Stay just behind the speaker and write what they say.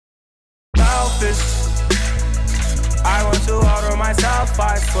selfish. I want to order myself,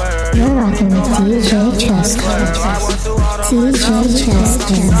 I swear. You're rocking with DJ Chesca. I want to order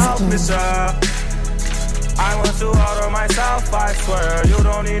I want to order myself, I swear. You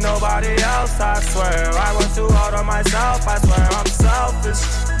don't need nobody else, I swear. I want to order myself, I swear. I'm selfish.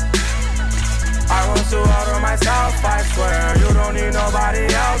 I want to order myself, I swear. You don't need nobody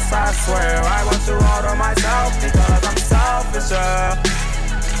else, I swear. I want to order myself because I'm selfish.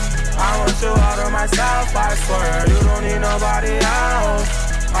 I want to order myself, I swear. You don't need nobody else.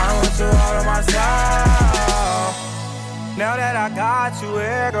 I want to order myself. Now that I got you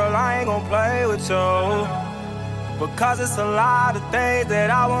here, girl, I ain't gon' play with you. Because it's a lot of things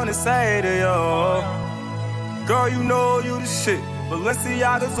that I wanna say to you. Girl, you know you the shit.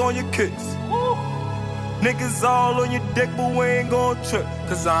 Balenciaga's on your kicks. Niggas all on your dick, but we ain't gon' trip.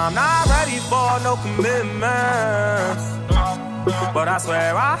 Cause I'm not ready for no commitments. But I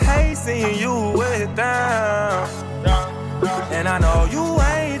swear I hate seeing you with them. And I know you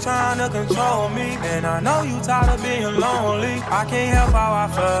ain't tryna control me. And I know you tired of being lonely. I can't help how I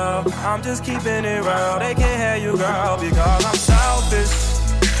feel. I'm just keeping it real. They can't hear you, girl, because I'm selfish.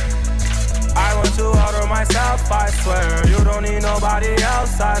 I want to order myself, I swear. You don't need nobody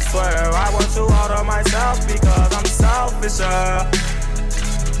else, I swear. I want to order myself because I'm selfish.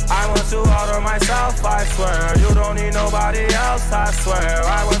 I want to order myself, I swear. You don't need nobody else, I swear.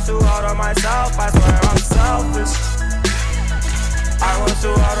 I want to order myself, I swear. I'm selfish. I want to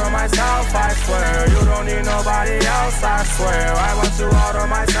order myself, I swear. You don't need nobody else, I swear. I want to order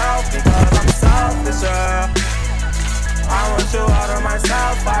myself because I'm selfish. I want to order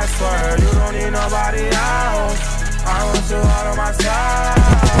myself, I swear. You don't need nobody else. I want to order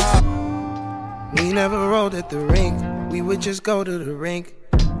myself. We never rolled at the rink. We would just go to the rink.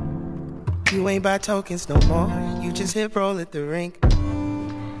 You ain't buy tokens no more. You just hit roll at the rink.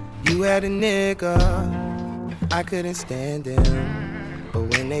 You had a nigga, I couldn't stand him. But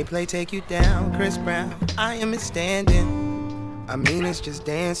when they play Take You Down, Chris Brown, I am standing. I mean it's just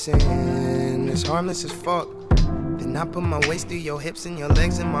dancing. It's harmless as fuck. Then I put my waist through your hips and your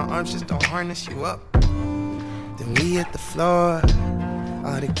legs and my arms just don't harness you up. Then we hit the floor.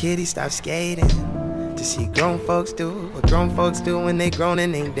 All the kiddies stop skating. To see grown folks do what grown folks do when they grown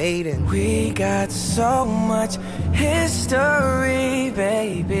and ain't dating. We got so much history,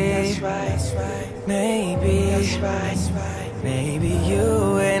 baby. That's right, that's right. Maybe, that's right, that's right. Maybe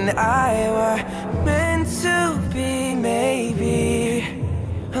you and I were meant to be. Maybe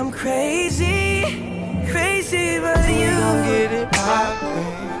I'm crazy, but we you gon' get it poppin'.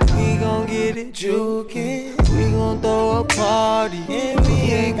 We gon' get it jukin'. We gon' throw a party and we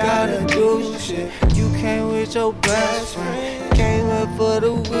ain't gotta do shit. You came with your best friend, came up for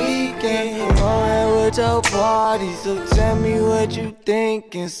the weekend, going with your party. So tell me what you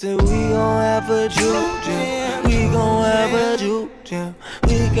thinking. So we gon' have a juke jam, we gon' have a juke jam.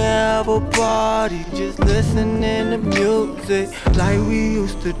 We can have a party, just listening to music like we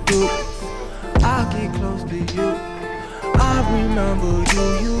used to do. I'll get close to you. I remember you,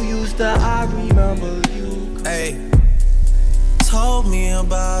 you used to, I remember you. Hey, told me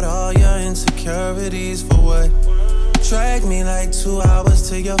about all your insecurities for what? Dragged me like 2 hours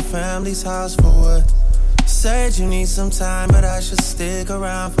to your family's house for what? Said you need some time, but I should stick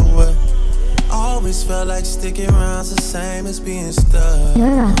around for what? Always felt like sticking around's the same as being stuck. You're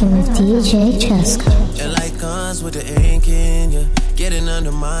rocking with DJ Chesca. You're like guns with the ink in you, getting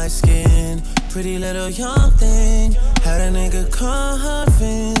under my skin. Pretty little young thing, had a nigga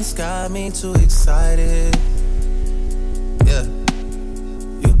convinced, got me too excited. Yeah,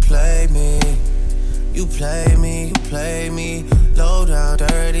 you play me, you play me, you play me. Low down,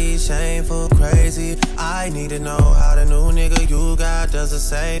 dirty, shameful, crazy. I need to know how the new nigga you got does the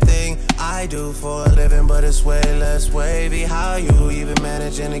same thing I do for a living, but it's way less wavy. How you even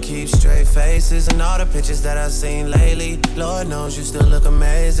managing to keep straight faces? And all the pictures that I've seen lately, Lord knows you still look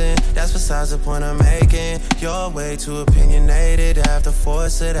amazing. That's besides the point I'm making. You're way too opinionated, have to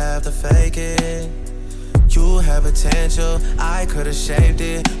force it, have to fake it. You had potential, I could've shaped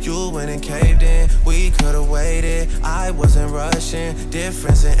it. You went and caved in, we could've waited. I wasn't rushing,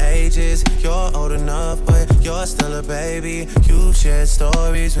 difference in ages. You're old enough, but you're still a baby. You shared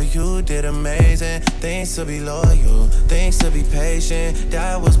stories where you did amazing. Things to be loyal, things to be patient.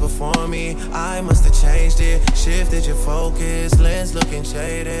 That was before me, I must've changed it. Shifted your focus, lens looking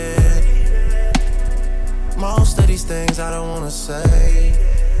jaded. Most of these things I don't wanna say.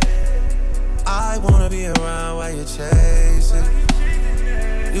 I wanna be around while you chase it.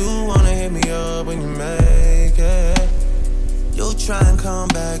 You wanna hit me up when you make it. You'll try and come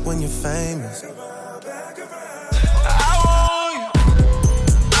back when you're famous. I want you,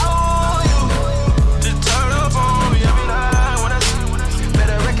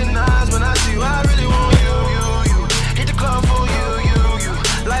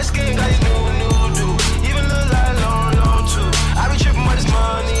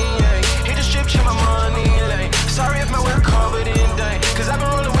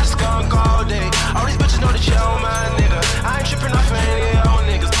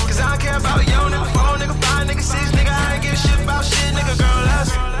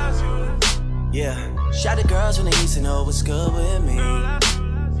 Yeah, shout the girls from the east and know what's good with me.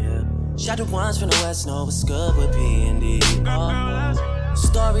 Yeah, shout the ones from the west know what's good with P&D.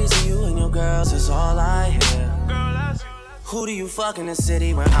 Stories of you and your girls is all I hear. Who do you fuck in the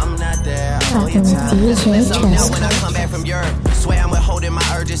city when I'm not there? Oh, your time. Let's up now when I come back from Europe. Swear I'm withholding my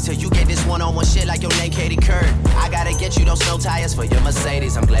urges till you get this one-on-one shit like your name Katie Kurt. I gotta get you those snow tires for your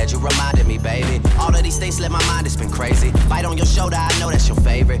Mercedes. I'm glad you reminded me, baby. All of these things slip my mind, it's been crazy. Bite on your shoulder, I know that's your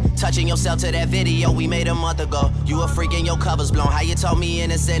favorite. Touching yourself to that video we made a month ago. You a freak and your cover's blown. How you told me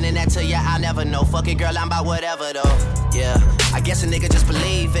innocent and that to you, I'll never know. Fuck it, girl, I'm about whatever though. Yeah, I guess a nigga just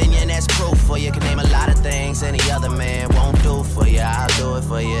believe in you and that's proof for you. Can name a lot of things any other man won't do for you. I'll do it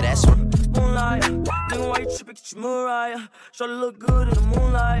for you, that's right. Moonlight, nigga, why you tripping? Get your Mariah. Shorty look good in the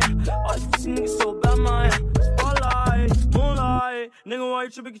moonlight. All these pussy niggas so bad, man. Spotlight, moonlight, nigga, why you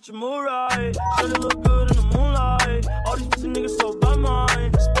tripping? Get your Mariah. Shorty look good in the moonlight. All these pussy niggas so bad,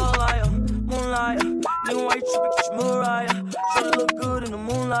 man. Spotlight, moonlight, nigga, why you tripping? Get your Mariah. Shorty look good in the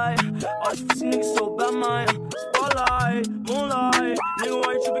moonlight. All these pussy niggas so bad, man. Spotlight, moonlight, nigga,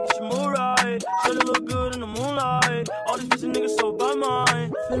 why you tripping? Get your Mariah. Shorty look good in the moonlight. All these pussy niggas so bad,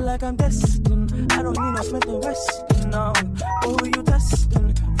 man. Feel like I'm destined. I don't need no Smith and Wesson, no. But who you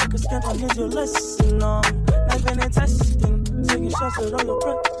testing? Focus can't on your lesson, no. Knife and testing. Taking shots with all your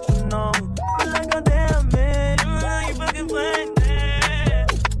breath, no. Feel like I'm damn man. You know you fucking playing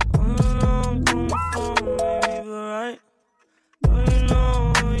that. I'm coming for make it feel right. Do you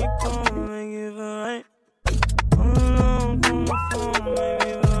know you come make it feel right? I'm coming for make it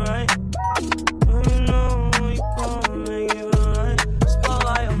feel right. Do you know you come make it feel right?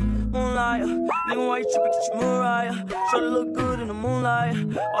 Spotlight, moonlight, nigga, why you tripping? Get your Mariah. Shorty look good in the moonlight.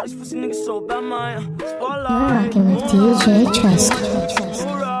 All these pussy niggas so bad, man. Spotlight, Rockin' with DJ Chesca.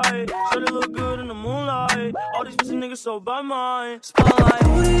 moonlight, shorty look good in the moonlight. All these pussy niggas so bad, man. Spotlight.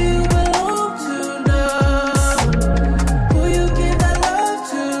 Who do you belong to now? Who you give that love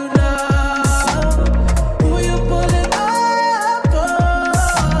to now? Who you pulling up on?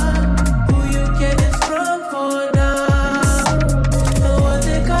 Who you getting strong for now? The one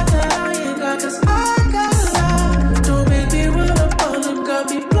that got that I ain't got, 'cause I got a lot. Don't make me run up on them, got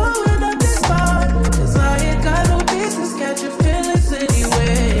me blowing up this spot. 'Cause I ain't got no business catching feelings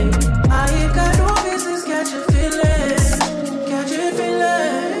anyway. I ain't got no business catching feelings. Catching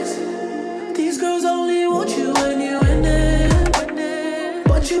feelings. These girls only want you when you in it.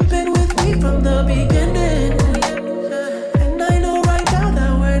 But you've been with me from the beginning. And I know right now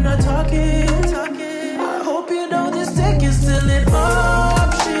that we're not talking. I hope you know this dick is still an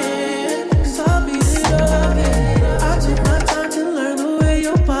option. 'Cause I'll beat it up. I took my time to learn the way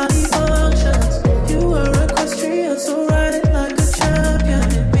your body functions. You are equestrian, so ride it like a champion.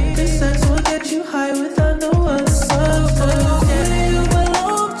 This sex will get you high without no other substance. Who do you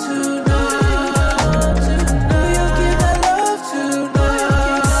belong to now? Who you give that love to now?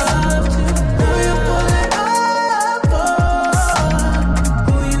 Who you pulling up on?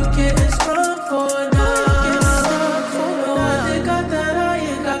 Who you getting strong for now? The one that got that I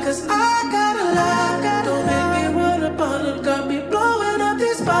ain't got, 'cause I got a lot. Don't make me run up on them, got me blowing up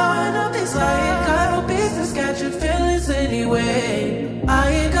this spot. I ain't got no business catching feelings anyway. I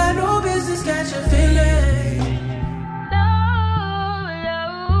ain't got no business catching feelings. Love,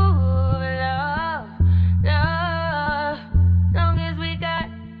 love, love, love. Long as we got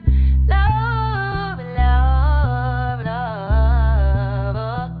love, love,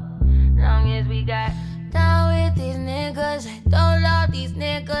 love. Long as we got down with these niggas, I don't love these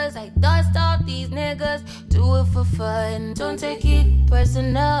niggas, I dust off these niggas. Do it for fun, don't take it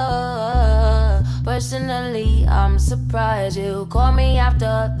personal. Personally, I'm surprised you call me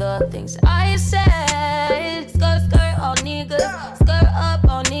after the things I said. Skirt, skirt, all niggas. Skirt up,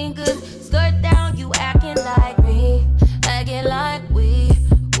 all niggas. Skirt down, you acting like me. Acting like we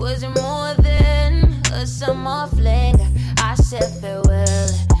wasn't more than a summer fling. I said farewell,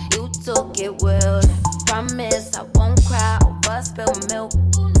 you took it well. Promise I won't cry over spilled milk.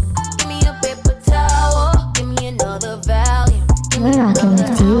 Give me a paper towel, give me another volume. We're rocking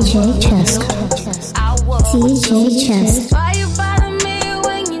with DJ Chesca. DJ Chesca. Why you bother me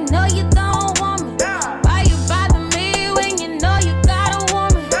when you know you don't want me? Why you bother me when you know you got a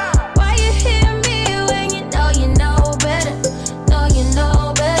woman? Why you hit me when you know better? Know you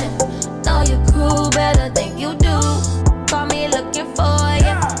know better. Know your crew better than you do. Call me looking for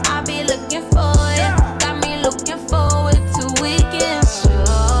you, I'll be looking for you. Got me looking forward to weekends.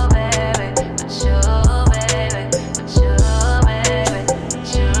 Sure, baby, sure, baby, sure, baby,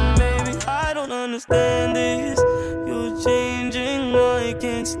 sure. Baby, I don't understand this. You change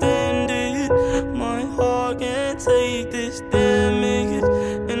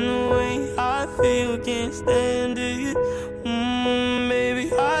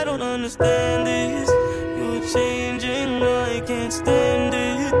understand this. You're changing, I can't stand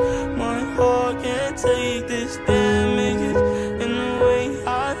it. My heart can't take this damage. And the way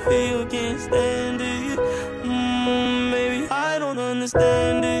I feel, can't stand it. Maybe I don't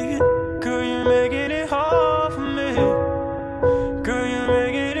understand it. Girl, you're making it hard for me. Girl, you're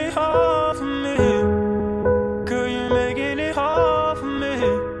making it hard for me. Girl, you're making it hard for me.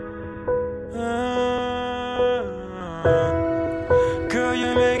 Girl,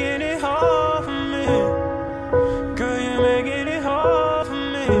 you're making it hard for me. Girl, you're making it hard for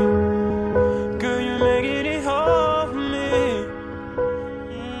me. Girl, you're making it hard for me.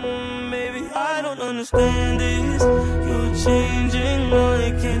 Baby, I don't understand this. You're changing,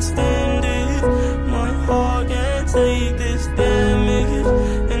 I can't stand it. My heart can't take this damage.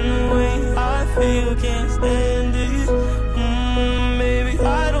 And the way I feel, can't stand it. Baby,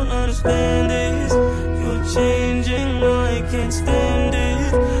 I don't understand this. You're changing, I can't stand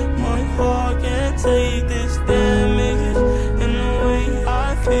it. My heart can't take this damage. And the way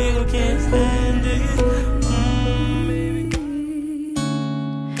I feel, can't stand it. Baby.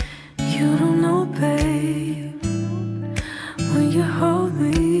 You don't know, babe, when you hold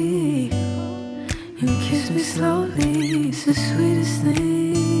me and kiss me slowly, it's the sweetest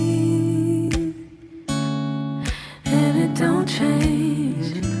thing. And it don't change.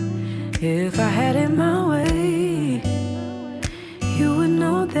 If I had it my way, you would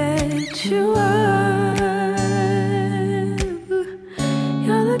know that you are.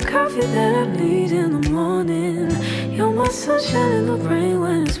 You're the coffee that I need in the morning. You're my sunshine in the rain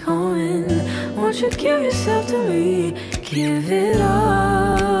when it's pouring. Won't you give yourself to me? Give it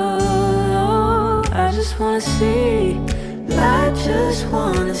all. I just wanna see. I just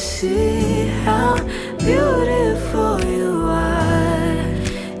wanna see how beautiful you are.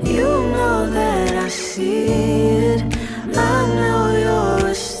 You know that I see it. I know you're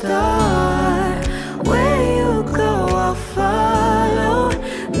a star. Where you go, I'll follow,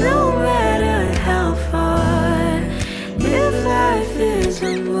 no matter how far. If life is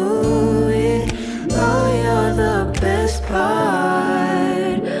a movie, oh, you're the best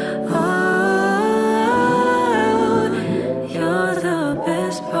part. Oh, you're the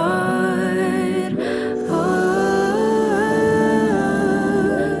best part. Oh,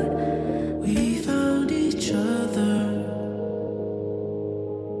 We found each other.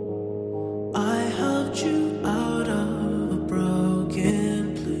 I helped you out of a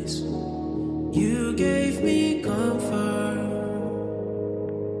broken place. You gave me comfort.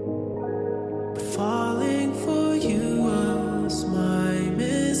 But falling for you was my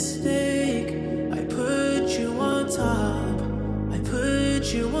mistake. I put you on top. I put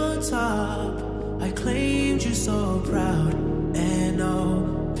you on top. I claimed you so proud and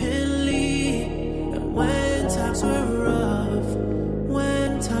openly. And when times were rough,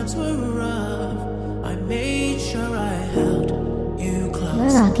 I made sure I held you close.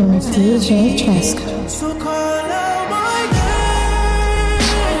 You're rocking with DJ Chesca. So call out my name.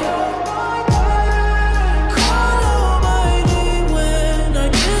 Call out my name when I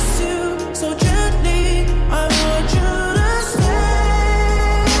kiss you so gently. I want you to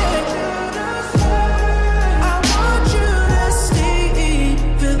stay. I want you to stay.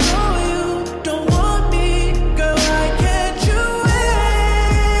 Even though you don't want me, girl, why can't you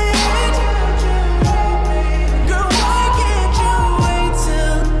wait? Girl, why can't you wait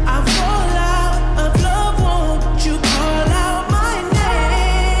till I fall out of love? Won't you call out my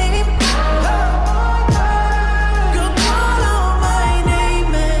name? Girl, call out my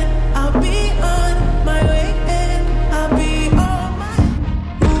name and I'll be on my way and I'll be on my.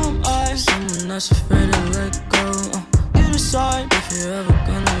 Who am I? Someone that's afraid to let go. You decide if you're ever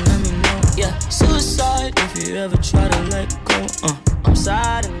gonna let me know. Yeah, suicide if you ever try to let go. I'm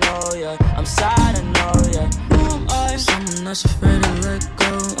sad, I know, yeah. I'm sad, I know, yeah. Who am I? Someone that's afraid to let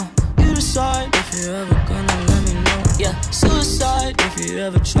go. You decide if you're ever gonna let me know. Yeah, suicide if you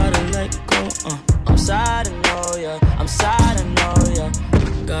ever try to let go. I'm sad, I know, yeah. I'm sad, I know, yeah.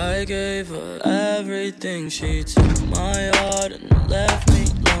 Guy gave her everything. She took my heart and left me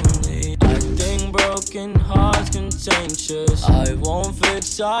lonely. I think broken hearts contagious. I won't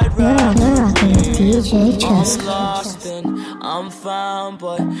fix, I'd You're rather rocking with DJ I'm Chesca. lost and I'm found,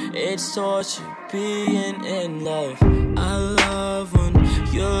 but it's torture being in love. I love when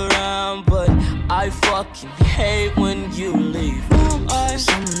you're around, but I fucking hate when you leave. Who am I?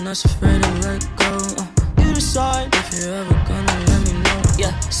 Someone that's afraid to let go. You decide if you're ever gonna let me know.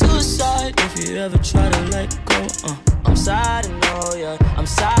 Yeah, suicide if you ever try to let go. I'm sad, I know, yeah. I'm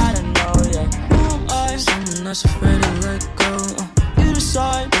sad, I know, yeah. Who am I? Someone that's afraid to let go. You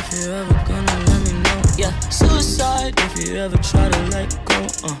decide if you're ever gonna let me know. Yeah, suicide if you ever try to let go.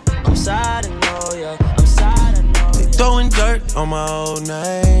 I'm sad. on my old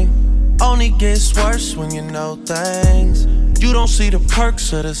name. Only gets worse when you know things. You don't see the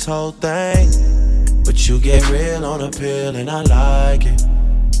perks of this whole thing, but you get real on a pill and I like it.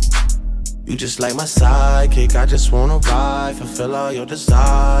 You just like my sidekick, I just wanna ride, fulfill all your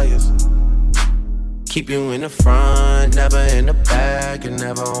desires. Keep you in the front, never in the back, and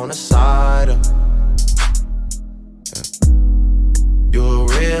never on the side. You're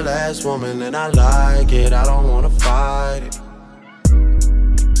a real ass woman and I like it, I don't wanna fight it.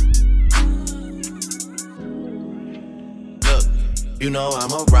 Look, you know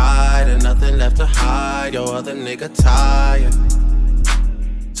I'm a rider, nothing left to hide, your other nigga tired.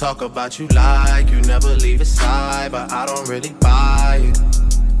 Talk about you like you never leave his side, but I don't really buy it.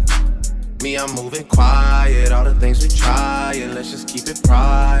 Me, I'm moving quiet, all the things we try, and let's just keep it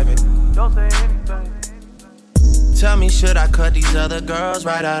private. Don't say anything. Tell me, should I cut these other girls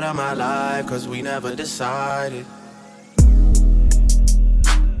right out of my life? Cause we never decided.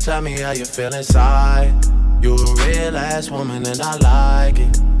 Tell me how you feel inside. You're a real ass woman and I like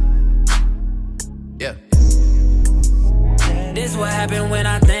it. Yeah. This what happen when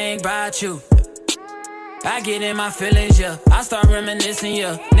I think about you. I get in my feelings, yeah. I start reminiscing,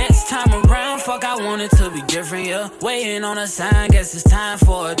 yeah. Next time around, fuck, I want it to be different, yeah. Waiting on a sign, guess it's time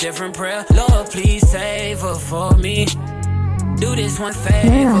for a different prayer. Lord, please save her for me. Do this one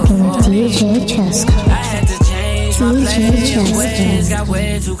favor for me. DJ Chesca. I had to change my plans. Ways got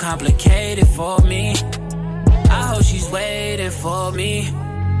way too complicated for me. I hope she's waiting for me.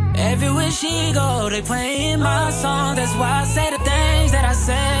 Everywhere she go, they playing my song. That's why I say the things that I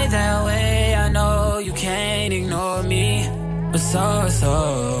say that way. I know you can't ignore me, but so,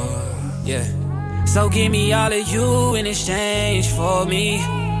 yeah. So give me all of you in exchange for me.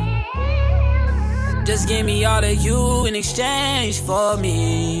 Just give me all of you in exchange for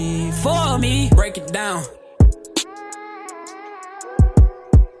me. For me, break it down.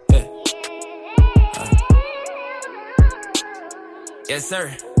 Yeah. Yes,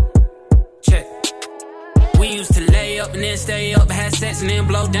 sir. Check. We used to lay up and then stay up, had sex and then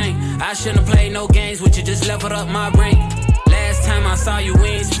blow dank. I shouldn't have played no games with you, just leveled up my brain. Last time I saw you, we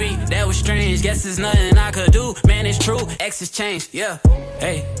ain't speak, that was strange. Guess there's nothing I could do, man, it's true. Exes changed, yeah.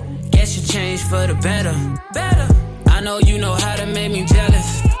 Hey, guess you changed for the better. I know you know how to make me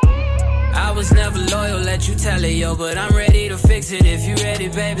jealous. I was never loyal, let you tell it, yo. But I'm ready to fix it if you ready,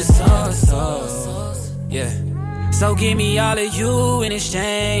 baby. So, yeah. So give me all of you in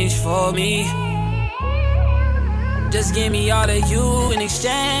exchange for me. Just give me all of you in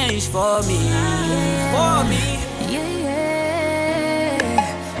exchange for me. For me. Yeah.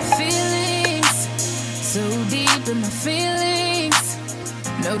 Feelings so deep in my feelings.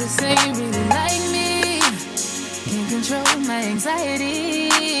 No, this ain't really like me. Can't control my anxiety.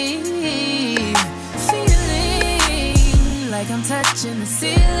 Feeling like I'm touching the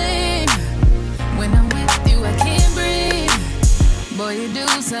ceiling. When I'm with you, I can't breathe. Boy, you do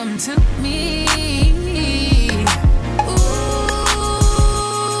something to me. Ooh,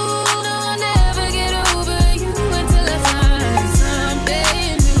 no, I'll never get over you until I find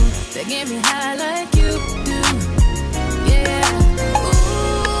something new that get me high like you do. Yeah. Ooh,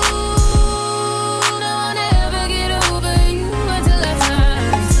 no, I'll never get over you until I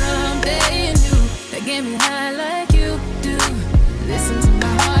find something new that get me high like you do. Listen to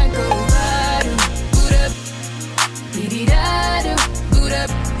my heart go bottom, boot up, beady-da-do, boot up,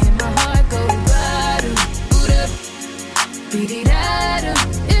 and my heart go bottom, boot up, beady-da-do.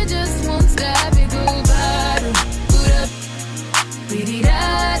 It just won't stop, it go bottom, boot up,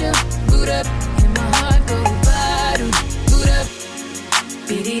 beady-da-do, boot up, and my heart go bottom, boot up,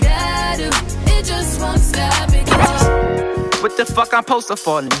 beady-da-do. It just won't stop, it go. What the fuck I'm supposed to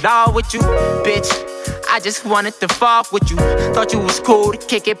fall in love with you, bitch? I just wanted to fuck with you. Thought you was cool to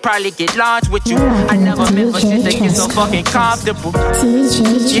kick it, probably get launched with you. I never meant for shit to get so fucking comfortable.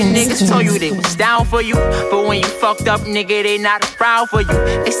 Your niggas told you they was down for you, but when you fucked up, nigga, they not around for you.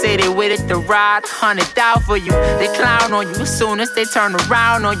 They say they with it to ride, 100 out for you. They clown on you as soon as they turn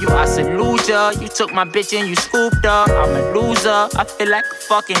around on you. I said, loser, you took my bitch and you scooped up. I'm a loser, I feel like a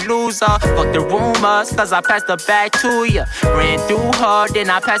fucking loser. Fuck the rumors, cause I passed the bag to ya. Ran through her, then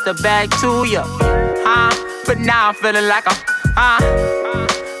I passed the bag to ya. But now I'm feeling like I'm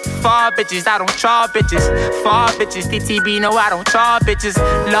Fall bitches, I don't try bitches. Fall bitches, DTB, no I don't try bitches.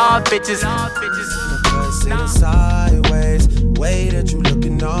 Love bitches. Sitting sideways, way that you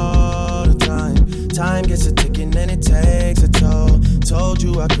looking all the time. Time gets a ticking and it takes a toll. Told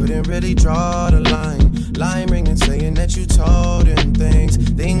you I couldn't really draw the line. Line ringing saying that you told him things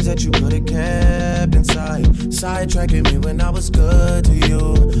that you could've kept inside. Sidetracking me when I was good to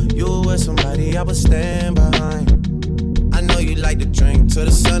you. You were somebody I would stand behind. I know you like to drink till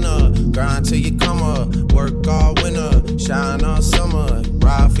the sun up, grind till you come up, work all winter, shine all summer,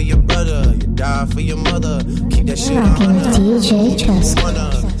 ride for your brother, you die for your mother, keep that shit on DJ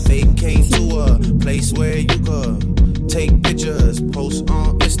Chesca. Vacate to a place where you could take pictures, post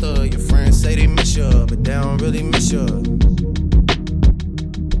on Insta. Your friends say they miss you, but they don't really miss you.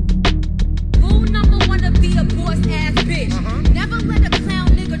 Rule number one to be a boss ass bitch. Never let a clown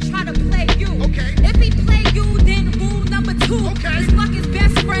nigga try to play you. Okay. If he play you, then rule number two. Okay. Is fuck his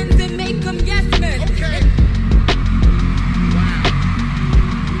best friends and make them yes men. Okay.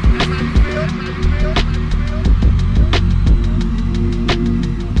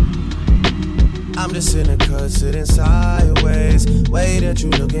 I'm just in the cut, sitting sideways. Way that you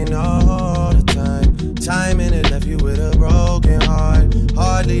looking all the time. Timing it left you with a broken heart.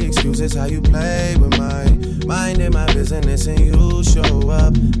 Hardly excuses how you play with mine. Minding my business and you show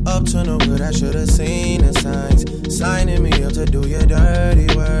up. Up to no good, I should've seen the signs. Signing me up to do your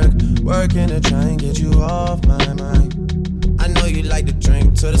dirty work. Working to try and get you off my mind. I know you like to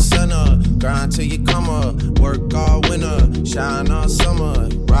drink till the sun up, grind till you come up, work all winter, shine all summer,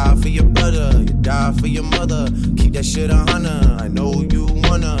 ride for your brother, you die for your mother, keep that shit 100. I know you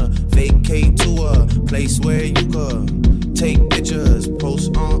wanna vacate to a place where you could take pictures,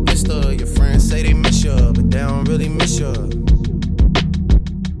 post on Insta. Your friends say they miss you, but they don't really miss you.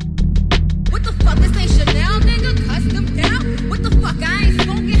 What the fuck, this ain't Chanel, nigga? Custom down? What the fuck, I ain't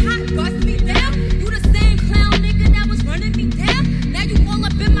smoking hot, bust me down? You the same clown nigga that was running me down? Now you all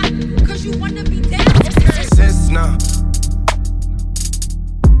up in my, cause you wanna be down? Since now,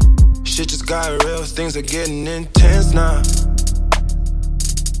 shit just got real, things are getting intense now.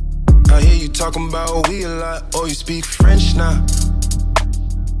 I hear you talking about we a lot, oh you speak French now.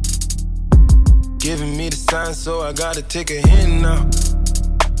 Giving me the sign, so I gotta take a hint now.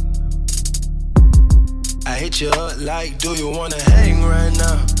 I hit you up like, do you wanna hang right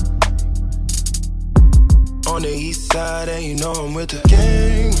now? On the east side, and you know I'm with the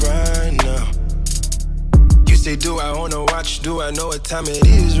gang right now. You say, do I wanna watch? Do I know what time it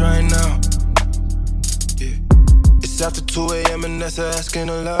is right now? Yeah, it's after 2 a.m. and that's asking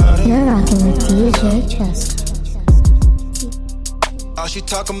a lot. You're rocking with DJ Chesca. All she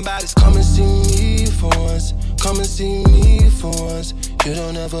talking about is come and see me for once. Come and see me for once. You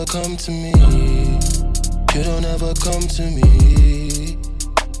don't ever come to me. You don't ever come to me.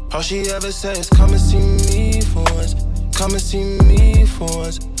 All she ever says is come and see me for once. Come and see me for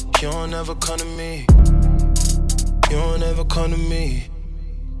once. You don't ever come to me. You don't ever come to me.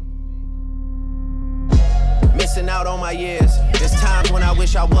 Missing out on my years. There's times when I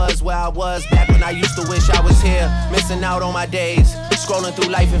wish I was where I was back when I used to wish I was here. Missing out on my days. Scrolling through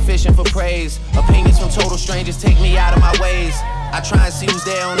life and fishing for praise. Opinions from total strangers take me out of my ways. I try and see who's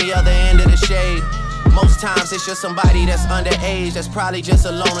there on the other end of the shade. Most times it's just somebody that's underage, that's probably just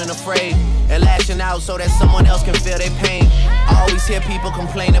alone and afraid, and lashing out so that someone else can feel their pain. I always hear people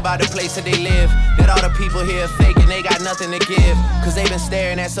complain about the place that they live, that all the people here are fake and they got nothing to give, cause they've been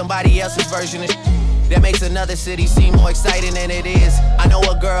staring at somebody else's version of that makes another city seem more exciting than it is. I know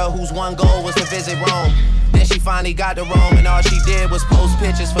a girl whose one goal was to visit Rome. Then she finally got to Rome and all she did was post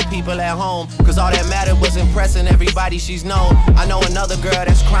pictures for people at home, cause all that mattered was impressing everybody she's known. I know another girl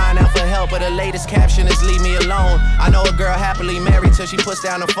that's crying out for help, but her latest caption is leave me alone. I know a girl happily married till she puts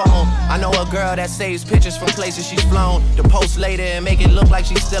down the phone. I know a girl that saves pictures from places she's flown to post later and make it look like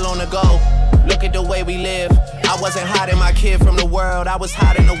she's still on the go. Look at the way we live. I wasn't hiding my kid from the world, I was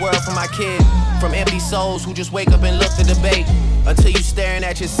hiding the world from my kid. From empty souls who just wake up and look to debate. Until you staring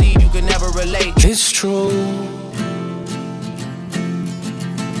at your seed, you can never relate. It's true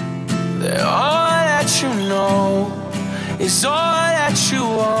that all that you know is all that you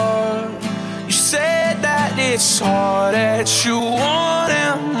are. You said that it's all that you want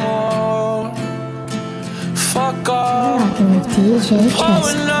and more. Fuck off, pour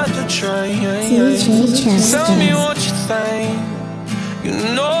another drink. Tell me what you think. You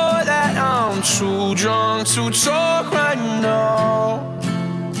know that I'm too drunk to talk right now.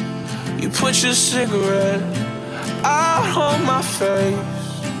 You put your cigarette out on my face,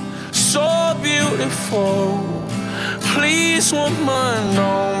 so beautiful. Please, woman,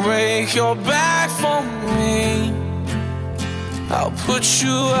 don't break your back for me. I'll put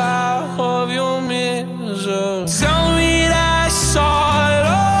you out of your misery. Tell me that's all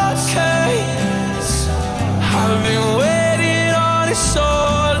okay. I've been waiting on this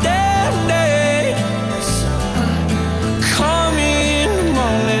all damn day. Call me in the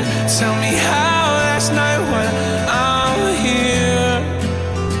morning, tell me how last night went. I'm here,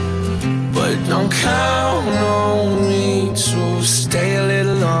 but don't count on me to stay a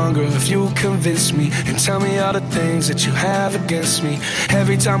little longer. If you convince me and tell me all the things that you have against me.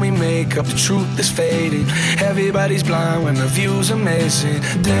 Every time we make up, the truth is fading. Everybody's blind when the view's amazing.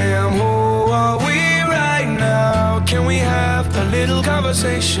 Damn, who are we right now? Can we have a little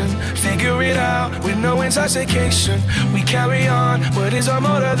conversation? Figure it out with no intoxication. We carry on, what is our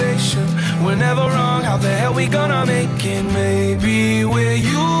motivation? We're never wrong, how the hell we gonna make it? Maybe we're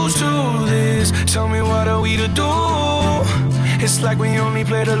used to this. Tell me what are we to do? It's like we only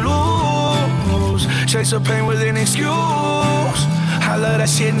play to lose. Chase the pain with an excuse. I love that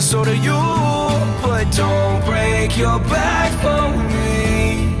shit and so do you. But don't break your back for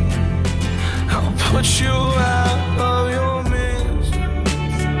me. I'll put you out of your misery.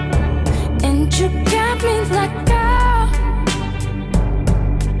 And you got me like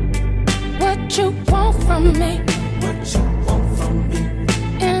what you want from me. What you want from me.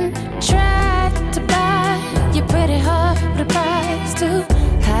 And tried to buy your pretty heart, but the price too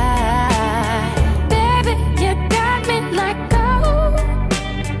high. Baby, you got me like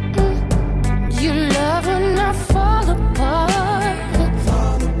you love when I fall apart.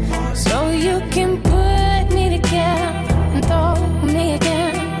 So you can put me together and throw me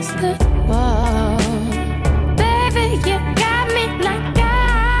against the wall. Baby, you got me like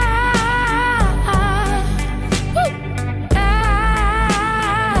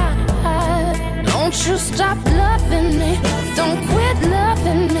don't you stop loving me. Don't quit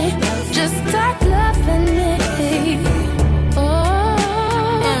loving me. Just stop loving me.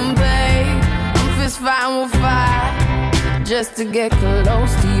 Oh, and babe, I'm fist fighting with fire just to get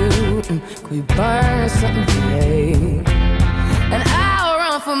close to you. Can we burn something today? And I'll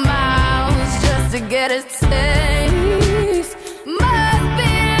run for miles just to get a taste. Must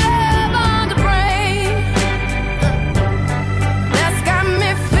be love on the brain that's got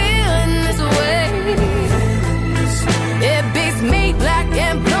me feeling this way. It beats me black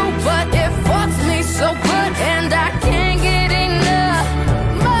and blue, but it fucks me so good, and I can't get enough.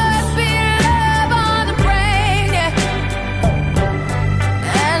 Must be love on the brain, yeah.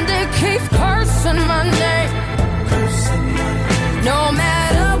 And it keeps cursing my name. No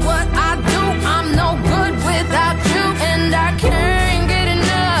matter what I do, I'm no good without you, and I can't get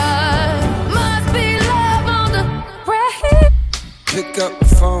enough. Must be love on the brain. Pick up the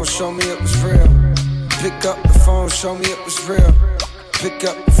phone, show me it was real. Pick up the phone, show me it was real. Pick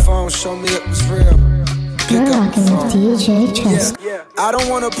up the phone, show me it was real. Pick up the phone. DJ Chesca. Yeah. I don't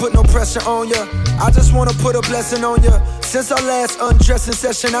wanna put no pressure on ya. I just wanna put a blessing on ya. Since our last undressing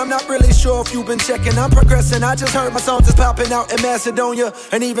session, I'm not really sure if you've been checking. I'm progressing. I just heard my songs is popping out in Macedonia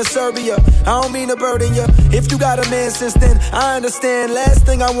and even Serbia. I don't mean to burden ya. If you got a man since then, I understand. Last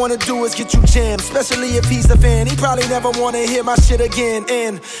thing I wanna do is get you jammed, especially if he's a fan. He probably never wanna hear my shit again.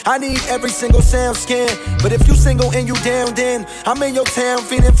 And I need every single sound scan. But if you single and you down, then I'm in your town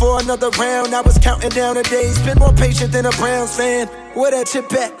feeling for another round. I was counting down the days, been more patient than a Browns fan. Where that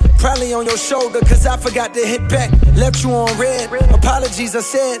chip at? Probably on your shoulder, cause I forgot to hit back. Left you on red. Apologies I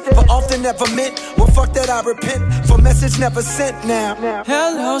said, but often never meant. Well, fuck that, I repent. For message never sent now.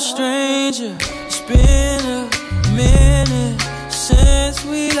 Hello, stranger. It's been a minute since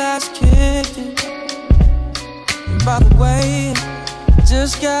we last kicked it. And by the way,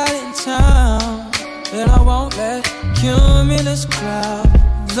 just got in town, and I won't let cumulus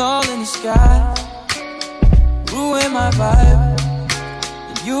clouds all in the sky ruin my vibe.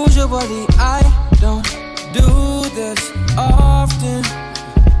 Usually I don't do this often,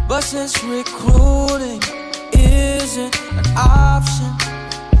 but since recruiting isn't an option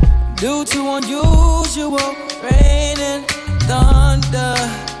due to unusual rain and thunder,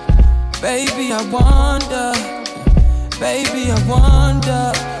 baby I wonder,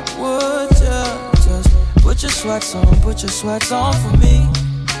 would you just put your sweats on for me?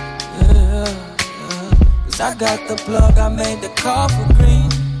 Yeah. I got the plug, I made the call for green.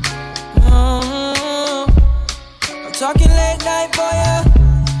 I'm talking late night for ya.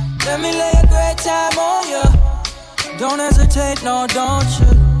 Let me lay a great time on ya. Don't hesitate, no, don't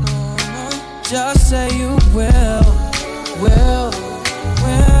you? Just say you will.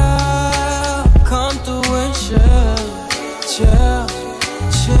 Come through and chill.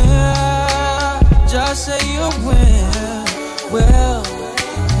 Just say you will.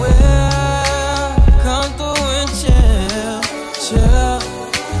 Come through and chill.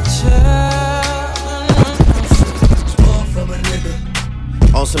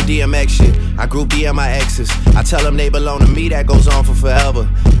 On some DMX shit, I group DM my exes. I tell them they belong to me, that goes on for forever.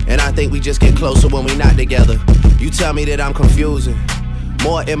 And I think we just get closer when we not together. You tell me that I'm confusing,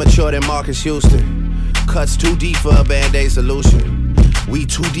 more immature than Marcus Houston. Cuts too deep for a Band-Aid solution. We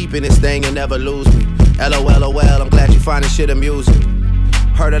too deep in this thing and never lose me. LOL, I'm glad you find this shit amusing.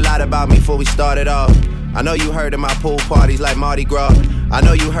 Heard a lot about me before we started off. I know you heard of my pool parties like Mardi Gras. I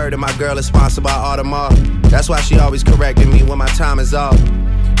know you heard of my girl is sponsored by Audemars. That's why she always correcting me when my time is off.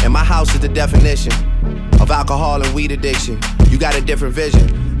 And my house is the definition of alcohol and weed addiction. You got a different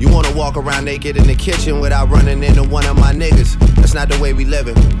vision. You wanna walk around naked in the kitchen without running into one of my niggas. That's not the way we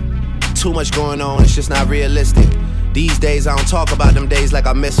living. Too much going on, it's just not realistic. These days I don't talk about them days like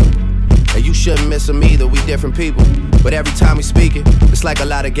I miss them. And you shouldn't miss them either, we different people. But every time we speak it, it's like a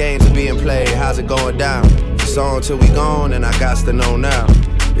lot of games are being played. How's it going down? It's on till we gone, and I got to know now.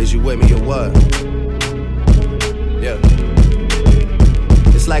 Is you with me or what? Yeah.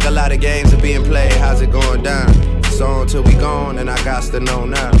 It's like a lot of games are being played. How's it going down? It's on till we gone, and I got to know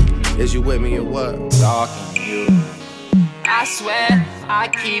now. Is you with me or what? Talking you. I swear, I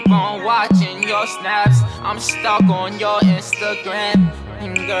keep on watching your snaps. I'm stuck on your Instagram.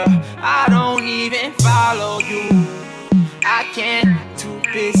 And girl, I don't even follow you. I can't, too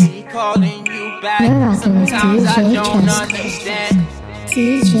busy calling you back. Sometimes I don't understand. I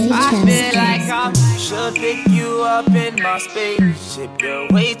feel like I should pick you up in my spaceship. You're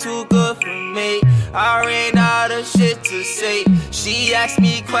way too good for me. I ran out of shit to say. She asked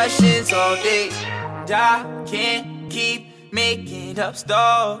me questions all day, and I can't keep making up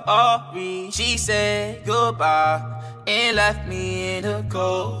stories. She said goodbye and left me in the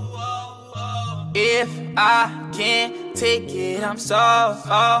cold. If I can't take it, I'm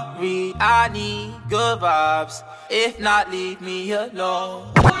sorry. I need good vibes. If not, leave me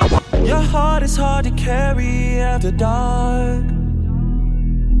alone. Your heart is hard to carry after dark.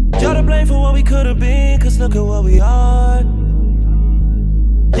 You're to blame for what we could have been, cause look at what we are.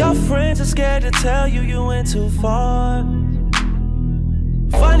 Your friends are scared to tell you you went too far.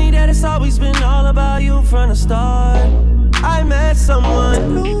 Funny that it's always been all about you from the start. I met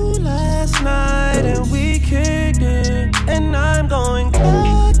someone new last night and we kicked it, and I'm going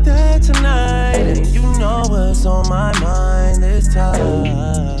back there tonight, and you know what's on my mind this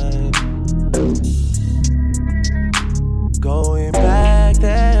time. Going back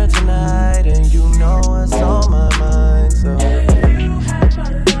there tonight, and you know what's on my mind, so you had my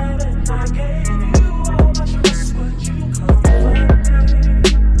love and I gave you all my trust. Would you come back?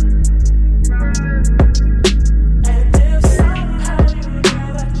 And if somehow you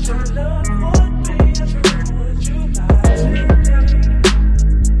knew that your love would be true, would you lie to me?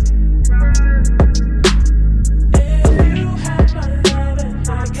 If you had my love and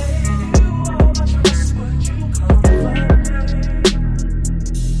I gave you all my trust, would you come back?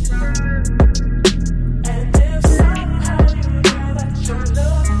 And if somehow you knew that your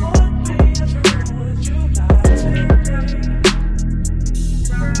love would be true, would you lie to me?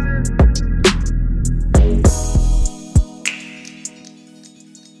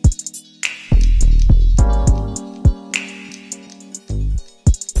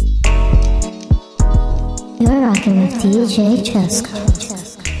 You're rocking with DJ Chesca.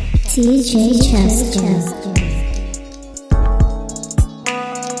 DJ Chesca.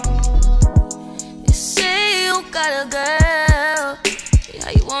 You say you got a girl. How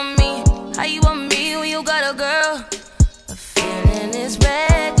you want me? How you want me when you got a girl? A feeling is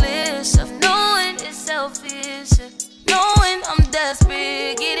reckless of knowing it's selfish, knowing I'm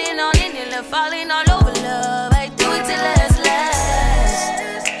desperate, getting on in your love, falling all over love. I do it till last.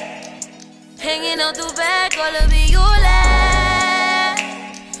 Hanging out the back, all of it you laugh.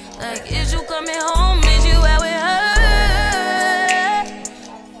 Like, is you coming home? Is you out with her?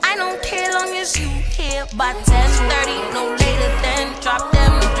 I don't care long as you here by 10:30, no later than drop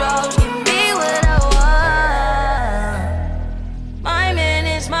them drugs. Give me what I want. My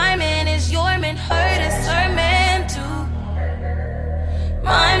man is your man. Her is her man too.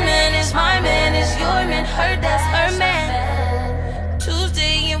 My man is your man. Her, that's her man.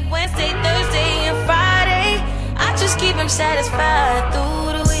 Tuesday and Wednesday, Thursday and Friday, I just keep him satisfied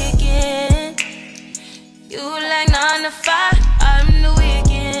through the weekend. You like 9 to 5, I'm the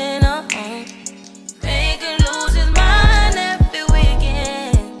weekend. Make him lose his mind every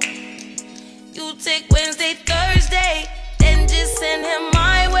weekend. You take Wednesday, Thursday, then just send him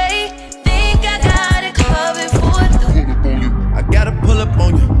my way. Think I got it covered for you. I gotta pull up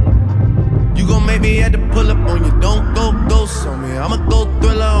on you. You gon' make me have to pull up on you. Don't go ghost on me. I'ma go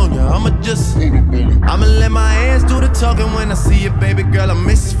thriller on you. I'ma let my hands do the talking when I see you, baby girl. I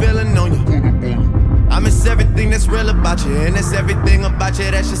miss feeling on you. I miss everything that's real about you, and it's everything about you.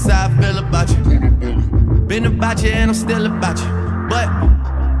 That's just how I feel about you. Been about you and I'm still about you, but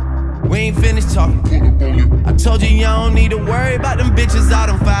we ain't finished talking. I told you you don't need to worry about them bitches. All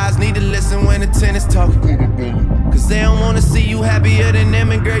them vibes need to listen when the tennis talking. Cause they don't wanna see you happier than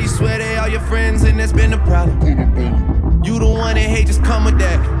them, and girl, you swear they all your friends, and that's been the problem. You the one that hate just come with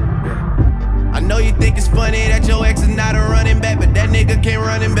that. I know you think it's funny that your ex is not a running back, but that nigga can't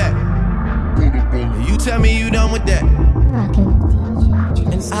run him back. You tell me you done with that.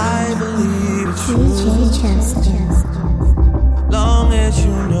 And I believe it's true. Long as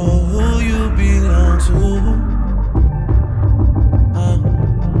you know who you belong to.